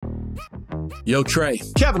Yo, Trey.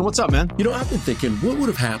 Kevin, what's up, man? You know, I've been thinking, what would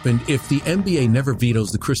have happened if the NBA never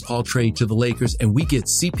vetoes the Chris Paul trade to the Lakers and we get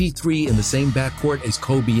CP3 in the same backcourt as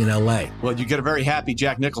Kobe in LA? Well, you get a very happy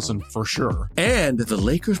Jack Nicholson for sure. And the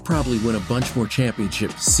Lakers probably win a bunch more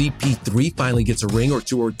championships. CP3 finally gets a ring or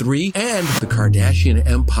 2 or 3, and the Kardashian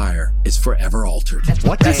empire is forever altered.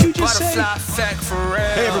 What did you just say?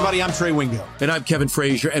 Hey, everybody, I'm Trey Wingo. And I'm Kevin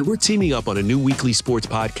Frazier, and we're teaming up on a new weekly sports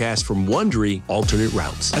podcast from Wondery, Alternate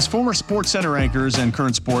Routes. As former Sports Center anchors and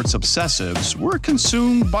current sports obsessives, we're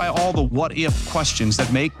consumed by all the what-if questions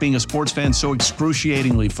that make being a sports fan so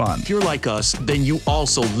excruciatingly fun. If you're like us, then you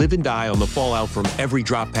also live and die on the fallout from every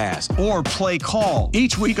drop pass. Or play call.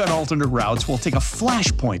 Each week on Alternate Routes, we'll take a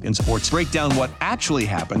flashpoint in sports, break down what actually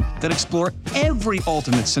happened, then explore every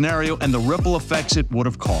alternate scenario and the ripple effects it would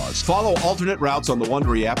have caused. Follow Alternate Routes on the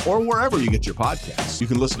Wondery app or wherever you get your podcasts. You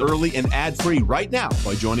can listen early and ad-free right now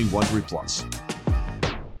by joining Wondery Plus.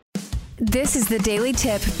 This is the Daily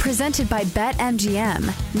Tip presented by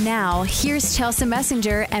BetMGM. Now, here's Chelsea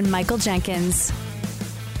Messenger and Michael Jenkins.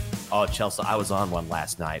 Oh, Chelsea, I was on one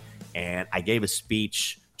last night, and I gave a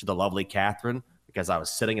speech to the lovely Catherine because I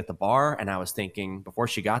was sitting at the bar, and I was thinking, before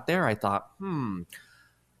she got there, I thought,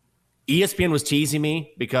 ESPN was teasing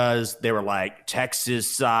me because they were like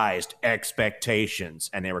Texas-sized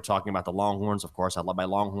expectations, and they were talking about the Longhorns. Of course, I love my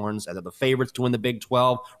Longhorns, and they're the favorites to win the Big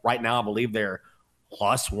 12. Right now, I believe they're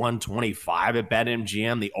plus 125 at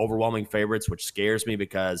BetMGM, the overwhelming favorites, which scares me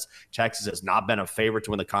because Texas has not been a favorite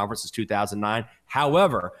to win the conference since 2009.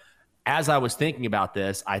 However, as I was thinking about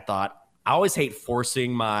this, I thought, I always hate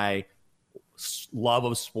forcing my love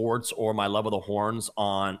of sports or my love of the horns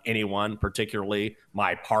on anyone, particularly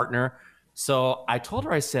my partner. So I told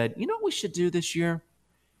her, I said, you know what we should do this year?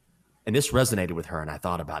 And this resonated with her, and I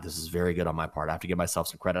thought about this is very good on my part. I have to give myself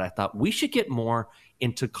some credit. I thought we should get more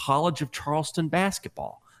into College of Charleston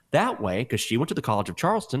basketball. That way, because she went to the College of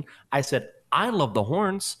Charleston, I said, I love the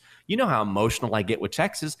Horns. You know how emotional I get with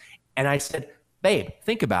Texas. And I said, babe,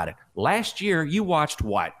 think about it. Last year, you watched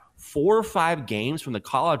what? 4 or 5 games from the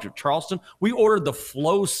College of Charleston. We ordered the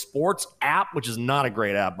Flow Sports app, which is not a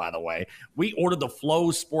great app, by the way. We ordered the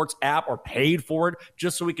Flow Sports app or paid for it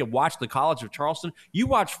just so we could watch the College of Charleston. You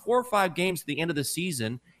watched 4 or 5 games at the end of the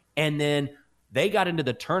season, and then they got into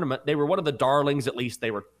the tournament. They were one of the darlings, at least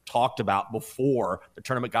they were talked about before the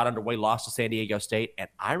tournament got underway, lost to San Diego State. And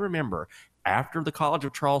I remember after the College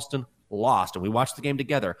of Charleston lost, and we watched the game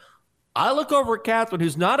together, I look over at Catherine,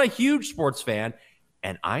 who's not a huge sports fan,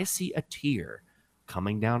 and I see a tear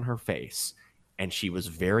coming down her face, and she was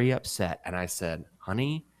very upset. And I said,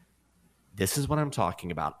 honey, this is what I'm talking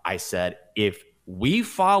about. I said, if we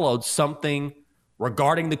followed something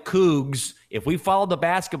regarding the Cougs, if we followed the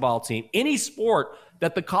basketball team, any sport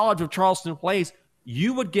that the College of Charleston plays,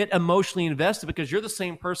 you would get emotionally invested because you're the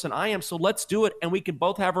same person I am. So let's do it, and we can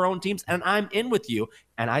both have our own teams, and I'm in with you.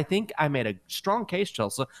 And I think I made a strong case,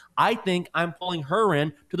 Chelsea. I think I'm pulling her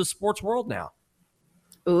in to the sports world now.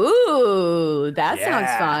 Ooh, that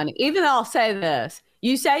sounds fun. Even though I'll say this,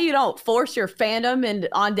 you say you don't force your fandom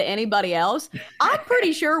onto anybody else. I'm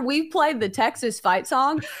pretty sure we've played the Texas fight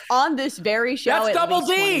song on this very show at least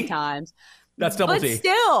 20 times. That's double D. But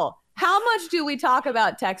still, how much do we talk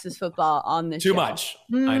about Texas football on this show? Too much.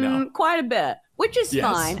 I know. Quite a bit, which is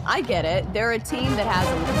fine. I get it. They're a team that has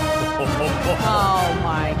oh,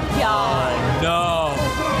 my God. No.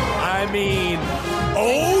 I mean,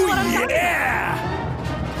 yeah.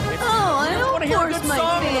 I don't force my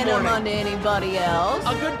fandom onto anybody else.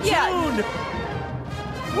 A good tune.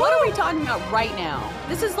 What are we talking about right now?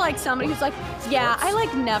 This is like somebody who's like, I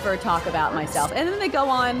like never talk about myself. And then they go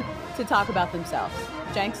on to talk about themselves.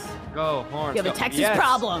 Jenks? Go, Horns. You have a Texas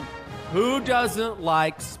problem. Who doesn't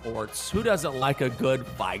like sports? Who doesn't like a good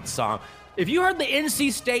fight song? If you heard the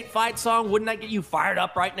NC State fight song, wouldn't that get you fired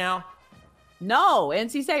up right now? No,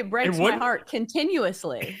 NC State breaks my heart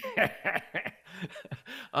continuously.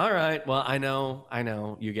 All right. Well, I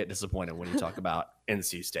know you get disappointed when you talk about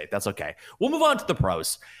NC State. That's okay. We'll move on to the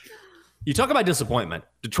pros. You talk about disappointment.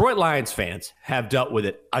 Detroit Lions fans have dealt with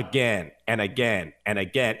it again and again and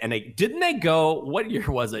again. And didn't they go, what year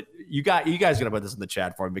was it? You guys are going to put this in the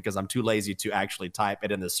chat for me because I'm too lazy to actually type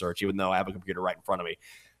it in the search, even though I have a computer right in front of me.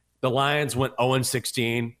 The Lions went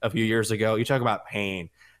 0-16 a few years ago. You talk about pain.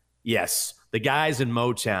 Yes, the guys in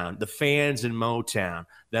Motown, the fans in Motown,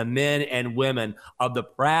 the men and women of the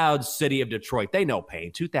proud city of Detroit, they know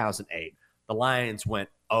pain. 2008, the Lions went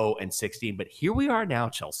 0-16. But here we are now,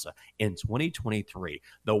 Chelsea, in 2023.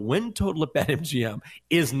 The win total at BetMGM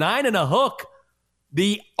is 9.5.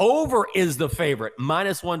 The over is the favorite,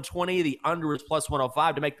 -120. The under is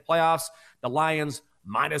 +105 to make the playoffs. The Lions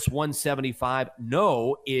minus 175.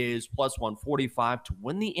 No is plus 145 to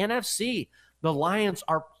win the NFC. The Lions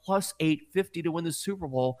are plus 850 to win the Super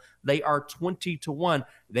Bowl. They are 20-1.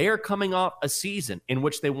 They are coming off a season in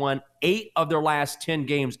which they won 8 of their last 10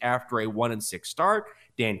 games after a 1-6 start.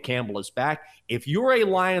 Dan Campbell is back. If you're a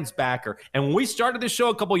Lions backer, and when we started this show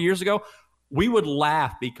a couple years ago, we would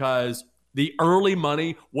laugh because the early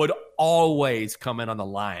money would always come in on the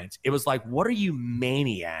Lions. It was like, what are you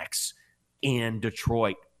maniacs in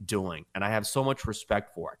Detroit doing? And I have so much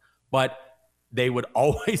respect for it. But they would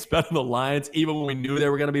always bet on the Lions, even when we knew they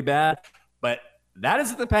were going to be bad. But that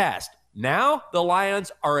is in the past. Now the Lions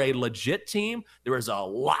are a legit team. There is a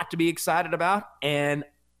lot to be excited about. And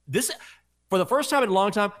this, for the first time in a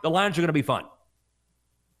long time, the Lions are going to be fun.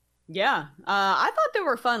 Yeah. I thought they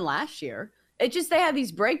were fun last year. It just, they had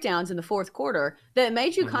these breakdowns in the fourth quarter that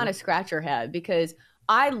made you kind of scratch your head, because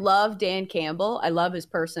I love Dan Campbell. I love his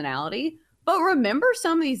personality. But remember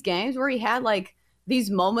some of these games where he had like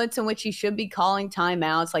these moments in which he should be calling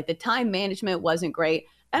timeouts, like the time management wasn't great.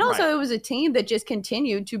 And also it was a team that just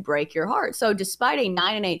continued to break your heart. So despite a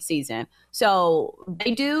 9-8 season, so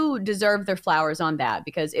they do deserve their flowers on that,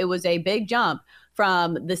 because it was a big jump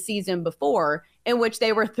from the season before in which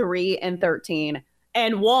they were 3-13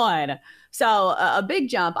 and won. So a big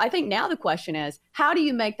jump. I think now the question is, how do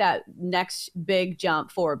you make that next big jump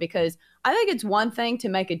forward? Because I think it's one thing to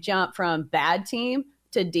make a jump from bad team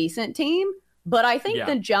to decent team, but I think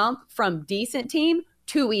the jump from decent team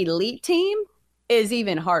to elite team is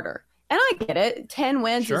even harder. And I get it. 10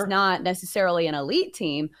 wins is not necessarily an elite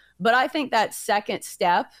team, but I think that second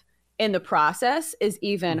step in the process is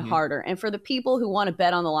even harder. And for the people who want to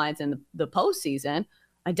bet on the Lions in the postseason,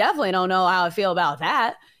 I definitely don't know how I feel about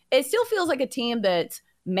that. It still feels like a team that's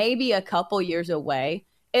maybe a couple years away.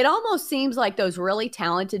 It almost seems like those really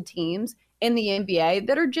talented teams in the NBA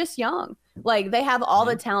that are just young. Like, they have all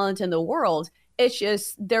the talent in the world. It's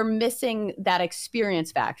just they're missing that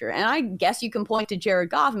experience factor. And I guess you can point to Jared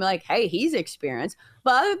Goff and be like, hey, he's experienced.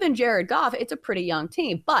 But other than Jared Goff, it's a pretty young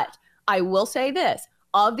team. But I will say this,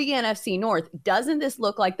 of the NFC North, doesn't this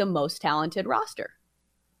look like the most talented roster?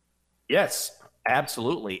 Yes,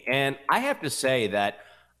 absolutely. And I have to say that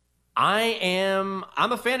I'm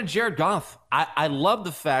a fan of Jared Goff. I love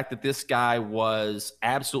the fact that this guy was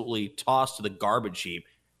absolutely tossed to the garbage heap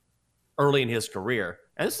early in his career.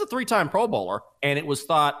 And this is a 3-time Pro Bowler. And it was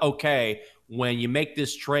thought, okay, when you make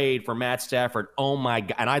this trade for Matt Stafford, oh my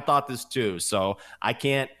God. And I thought this too. So I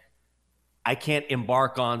can't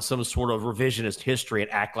embark on some sort of revisionist history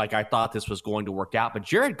and act like I thought this was going to work out. But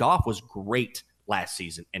Jared Goff was great last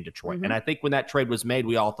season in Detroit. And I think when that trade was made,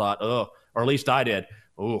 we all thought, oh, or at least I did,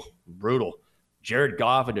 oh, brutal. Jared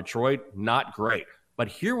Goff in Detroit, not great. But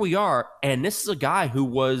here we are, and this is a guy who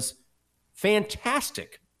was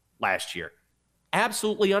fantastic last year.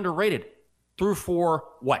 Absolutely underrated. Threw for,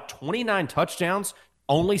 29 touchdowns,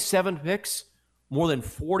 only 7 picks, more than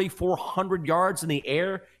 4,400 yards in the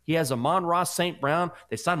air. He has Amon-Ra St. Brown.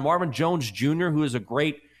 They signed Marvin Jones Jr., who is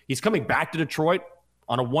he's coming back to Detroit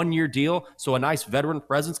on a 1-year deal, so a nice veteran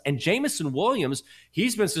presence. And Jameson Williams,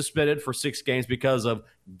 he's been suspended for 6 games because of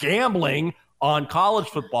gambling on college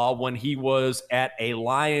football when he was at a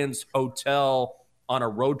Lions hotel on a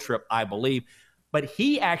road trip, I believe. But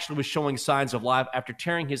he actually was showing signs of life after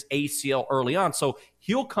tearing his ACL early on, so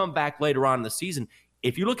he'll come back later on in the season.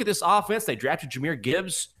 If you look at this offense, they drafted Jahmyr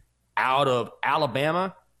Gibbs out of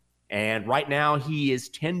Alabama, and right now he is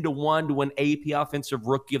 10-1 to win AP Offensive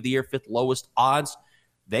Rookie of the Year, 5th lowest odds.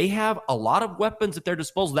 They have a lot of weapons at their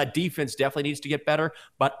disposal. That defense definitely needs to get better,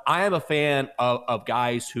 but I am a fan of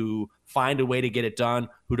guys who find a way to get it done,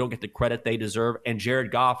 who don't get the credit they deserve, and Jared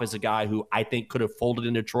Goff is a guy who I think could have folded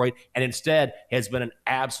in Detroit and instead has been an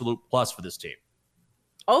absolute plus for this team.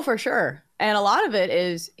 Oh, for sure. And a lot of it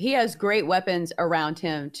is he has great weapons around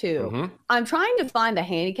him, too. I'm trying to find the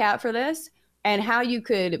handicap for this and how you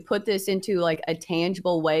could put this into like a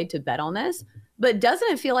tangible way to bet on this. But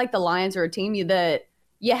doesn't it feel like the Lions are a team that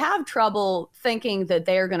you have trouble thinking that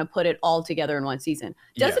they're going to put it all together in one season?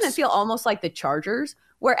 Doesn't it feel almost like the Chargers,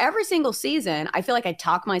 where every single season I feel like I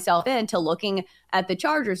talk myself into looking at the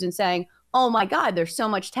Chargers and saying, oh my God, there's so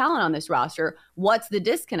much talent on this roster. What's the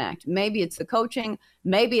disconnect? Maybe it's the coaching.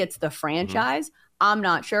 Maybe it's the franchise. I'm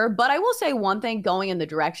not sure. But I will say one thing going in the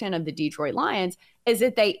direction of the Detroit Lions is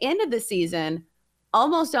that they ended the season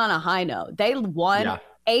almost on a high note. They won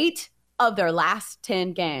 8 of their last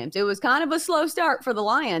 10 games. It was kind of a slow start for the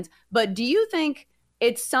Lions. But do you think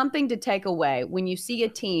it's something to take away when you see a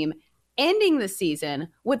team ending the season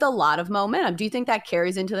with a lot of momentum? Do you think that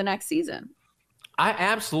carries into the next season? I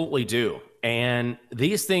absolutely do. And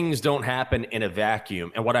these things don't happen in a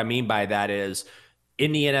vacuum. And what I mean by that is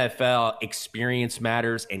in the NFL, experience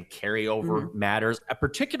matters and carryover matters,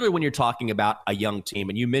 particularly when you're talking about a young team.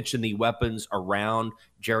 And you mentioned the weapons around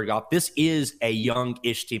Jared Goff. This is a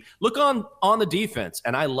young-ish team. Look on the defense,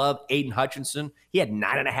 and I love Aiden Hutchinson. He had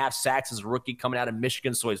 9.5 sacks as a rookie coming out of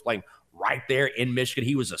Michigan, so he's playing right there in Michigan.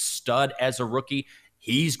 He was a stud as a rookie.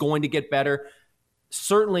 He's going to get better.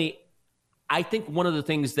 Certainly, I think one of the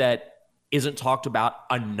things that isn't talked about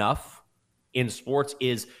enough in sports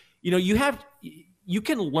is, you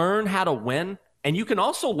can learn how to win, and you can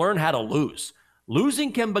also learn how to lose.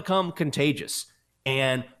 Losing can become contagious.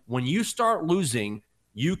 And when you start losing,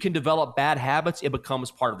 you can develop bad habits. It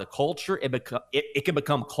becomes part of the culture. It can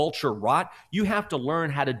become culture rot. You have to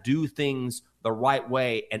learn how to do things the right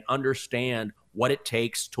way and understand what it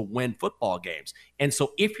takes to win football games. And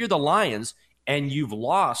so if you're the Lions and you've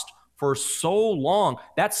lost for so long,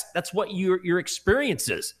 that's what your experience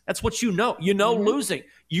is. That's what you know. Losing.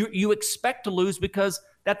 You expect to lose because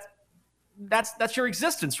that's your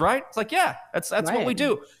existence, right? It's like, yeah, that's right. What we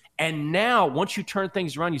do. And now once you turn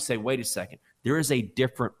things around, you say, wait a second, there is a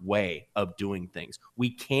different way of doing things.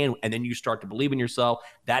 We can, and then you start to believe in yourself.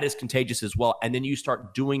 That is contagious as well. And then you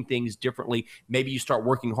start doing things differently. Maybe you start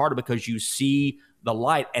working harder because you see the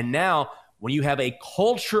light. And now when you have a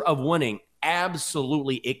culture of winning,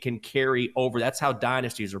 absolutely it can carry over. That's how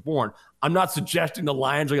dynasties are born. I'm not suggesting the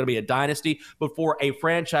Lions are going to be a dynasty, but for a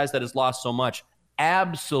franchise that has lost so much,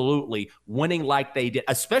 absolutely winning like they did,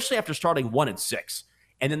 especially after starting 1-6,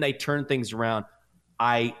 and then they turn things around.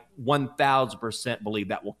 I 1,000% believe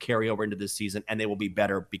that will carry over into this season, and they will be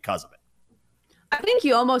better because of it. I think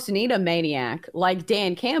you almost need a maniac like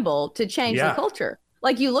Dan Campbell to change the culture.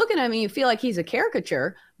 Like, you look at him and you feel like he's a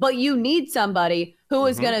caricature, but you need somebody who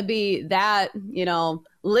is going to be that,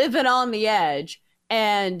 living on the edge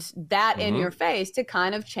and that in your face to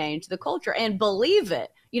kind of change the culture and believe it.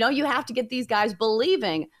 You have to get these guys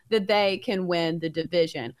believing that they can win the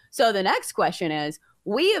division. So the next question is,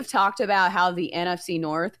 we have talked about how the NFC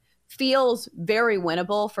North feels very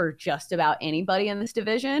winnable for just about anybody in this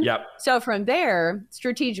division. Yep. So from there,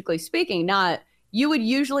 strategically speaking, you would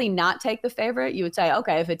usually not take the favorite. You would say,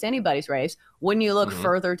 okay, if it's anybody's race, wouldn't you look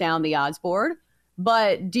further down the odds board?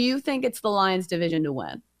 But do you think it's the Lions division to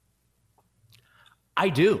win? I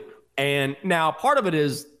do. And now part of it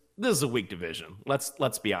is this is a weak division.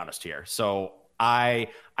 Let's be honest here. So I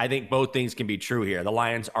think both things can be true here. The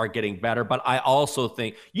Lions are getting better, but I also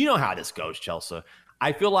think, you know how this goes, Chelsea.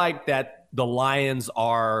 I feel like that the Lions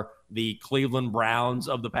are the Cleveland Browns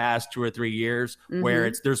of the past 2 or 3 years,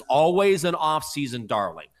 where there's always an off-season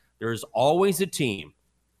darling. There's always a team.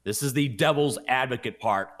 This is the devil's advocate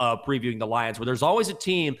part of previewing the Lions, where there's always a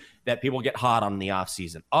team that people get hot on in the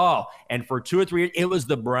offseason. Oh, and for 2 or 3 years, it was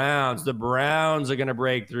the Browns. The Browns are going to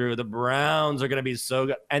break through. The Browns are going to be so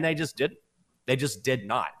good. And they just didn't. They just did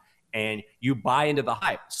not. And you buy into the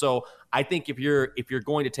hype. So I think if you're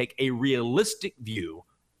going to take a realistic view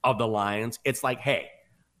of the Lions, it's like, hey,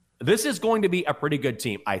 this is going to be a pretty good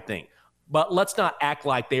team, I think. But let's not act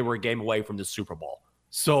like they were a game away from the Super Bowl.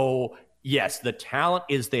 So, yes, the talent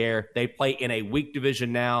is there. They play in a weak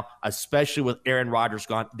division now, especially with Aaron Rodgers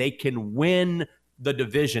gone. They can win the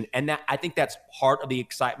division. And I think that's part of the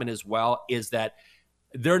excitement as well, is that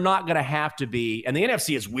they're not going to have to be – and the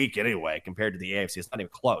NFC is weak anyway compared to the AFC. It's not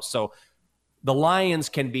even close. So the Lions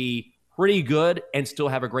can be pretty good and still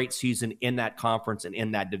have a great season in that conference and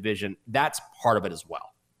in that division. That's part of it as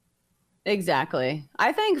well. Exactly.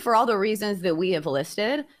 I think for all the reasons that we have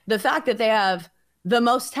listed, the fact that they have the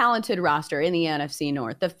most talented roster in the NFC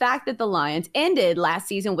North, the fact that the Lions ended last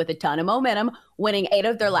season with a ton of momentum, winning 8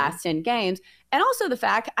 of their last 10 games, and also the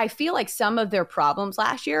fact I feel like some of their problems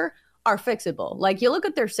last year are fixable. Like, you look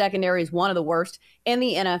at their secondary is one of the worst in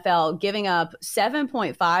the NFL, giving up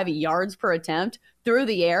 7.5 yards per attempt through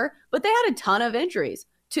the air, but they had a ton of injuries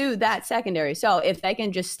to that secondary. So if they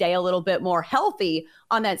can just stay a little bit more healthy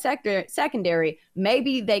on that secondary,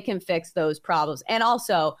 maybe they can fix those problems. And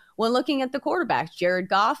also, when looking at the quarterbacks, Jared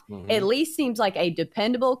Goff at least seems like a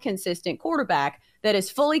dependable, consistent quarterback that is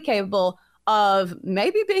fully capable of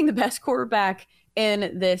maybe being the best quarterback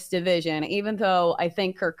in this division, even though I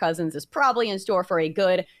think Kirk Cousins is probably in store for a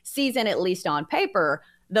good season, at least on paper.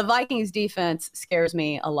 The Vikings defense scares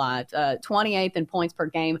me a lot. 28th in points per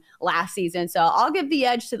game last season. So I'll give the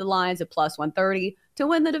edge to the Lions at plus 130 to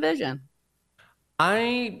win the division.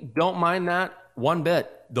 I don't mind that one bit.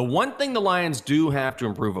 The one thing the Lions do have to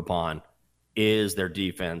improve upon is their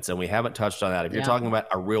defense, and we haven't touched on that. If you're talking about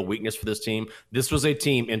a real weakness for this team, this was a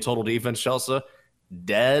team in total defense, Chelsea,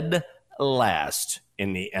 dead last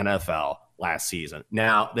in the NFL last season.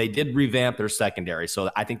 Now, they did revamp their secondary, so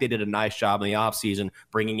I think they did a nice job in the offseason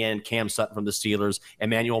bringing in Cam Sutton from the Steelers,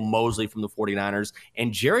 Emmanuel Mosley from the 49ers,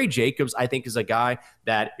 and Jerry Jacobs, I think, is a guy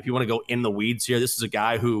that, if you want to go in the weeds here, this is a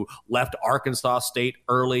guy who left Arkansas State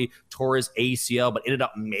early, tore his ACL, but ended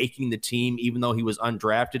up making the team even though he was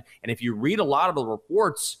undrafted. And if you read a lot of the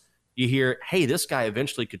reports, you hear, hey, this guy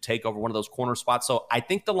eventually could take over one of those corner spots. So I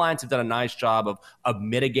think the Lions have done a nice job of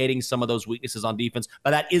mitigating some of those weaknesses on defense,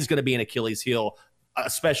 but that is going to be an Achilles heel,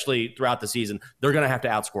 especially throughout the season. They're going to have to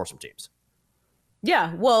outscore some teams.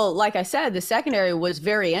 Yeah, well, like I said, the secondary was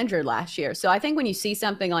very injured last year. So I think when you see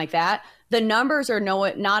something like that, the numbers are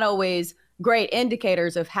not always great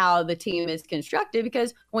indicators of how the team is constructed,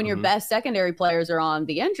 because when your best secondary players are on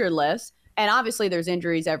the injured list, and obviously there's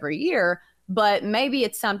injuries every year, but maybe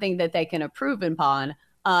it's something that they can improve upon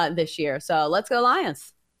this year. So let's go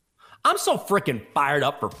Lions. I'm so freaking fired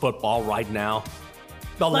up for football right now.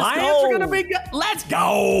 The Lions are going to be good. Let's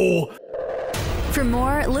go. For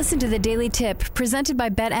more, listen to the Daily Tip presented by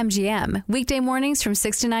BetMGM. Weekday mornings from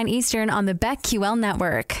 6 to 9 Eastern on the BetQL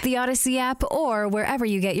network, the Odyssey app, or wherever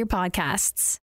you get your podcasts.